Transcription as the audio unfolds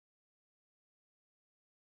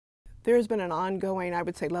There's been an ongoing, I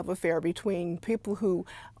would say, love affair between people who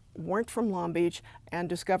weren't from Long Beach and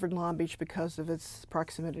discovered Long Beach because of its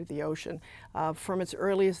proximity to the ocean. From its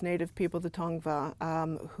earliest native people, the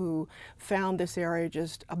Tongva, who found this area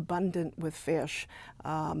just abundant with fish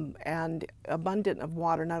and abundant of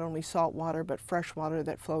water, not only salt water, but fresh water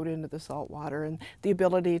that flowed into the salt water, and the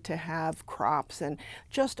ability to have crops and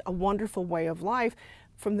just a wonderful way of life.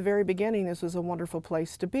 From the very beginning, this was a wonderful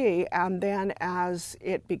place to be, and then as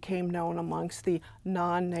it became known amongst the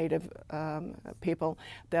non-native people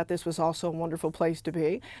that this was also a wonderful place to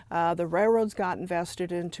be, the railroads got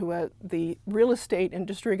invested into it, the real estate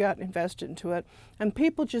industry got invested into it, and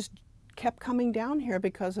people just kept coming down here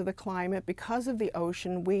because of the climate, because of the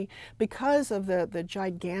ocean, because of the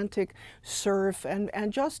gigantic surf,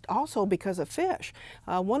 and just also because of fish.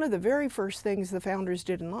 One of the very first things the founders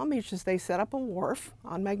did in Long Beach is they set up a wharf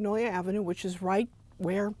on Magnolia Avenue, which is right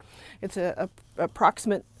where it's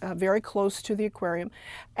approximate, very close to the aquarium,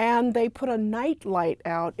 and they put a night light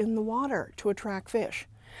out in the water to attract fish,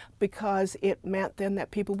 because it meant then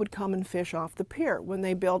that people would come and fish off the pier. When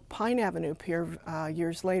they built Pine Avenue Pier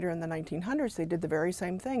years later in the 1900s, they did the very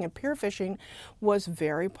same thing, and pier fishing was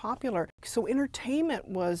very popular. So entertainment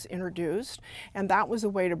was introduced, and that was a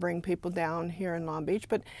way to bring people down here in Long Beach.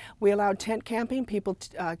 But we allowed tent camping. People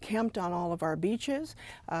camped on all of our beaches.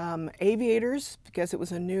 Aviators, because it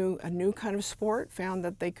was a new kind of sport, found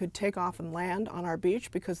that they could take off and land on our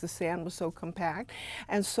beach because the sand was so compact.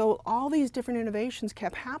 And so all these different innovations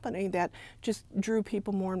kept happening that just drew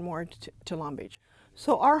people more and more to Long Beach.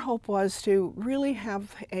 So our hope was to really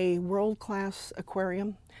have a world-class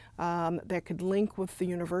aquarium that could link with the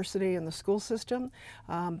university and the school system,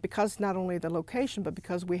 because not only the location, but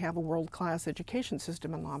because we have a world-class education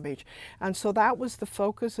system in Long Beach. And so that was the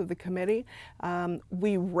focus of the committee.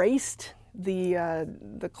 We raced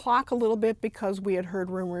the clock a little bit because we had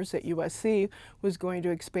heard rumors that USC was going to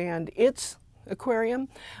expand its aquarium,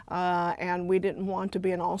 and we didn't want to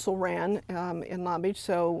be an also-ran in Long Beach,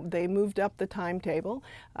 so they moved up the timetable.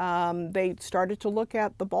 They started to look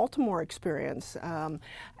at the Baltimore experience,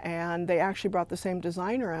 and they actually brought the same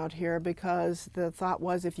designer out here because the thought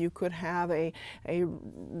was if you could have a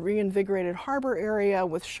reinvigorated harbor area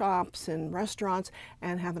with shops and restaurants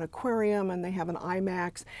and have an aquarium and they have an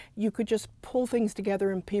IMAX, you could just pull things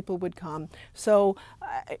together and people would come. So,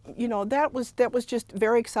 you know, that was just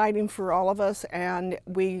very exciting for all of us. And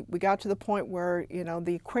we got to the point where, you know,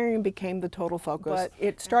 the aquarium became the total focus. But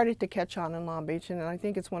it started to catch on in Long Beach, and I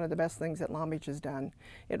think it's one of the best things that Long Beach has done.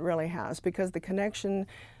 It really has, because the connection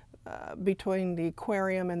between the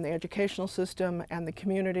aquarium and the educational system and the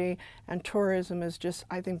community and tourism has just,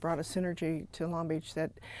 I think, brought a synergy to Long Beach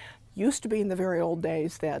that used to be in the very old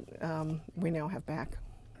days that we now have back.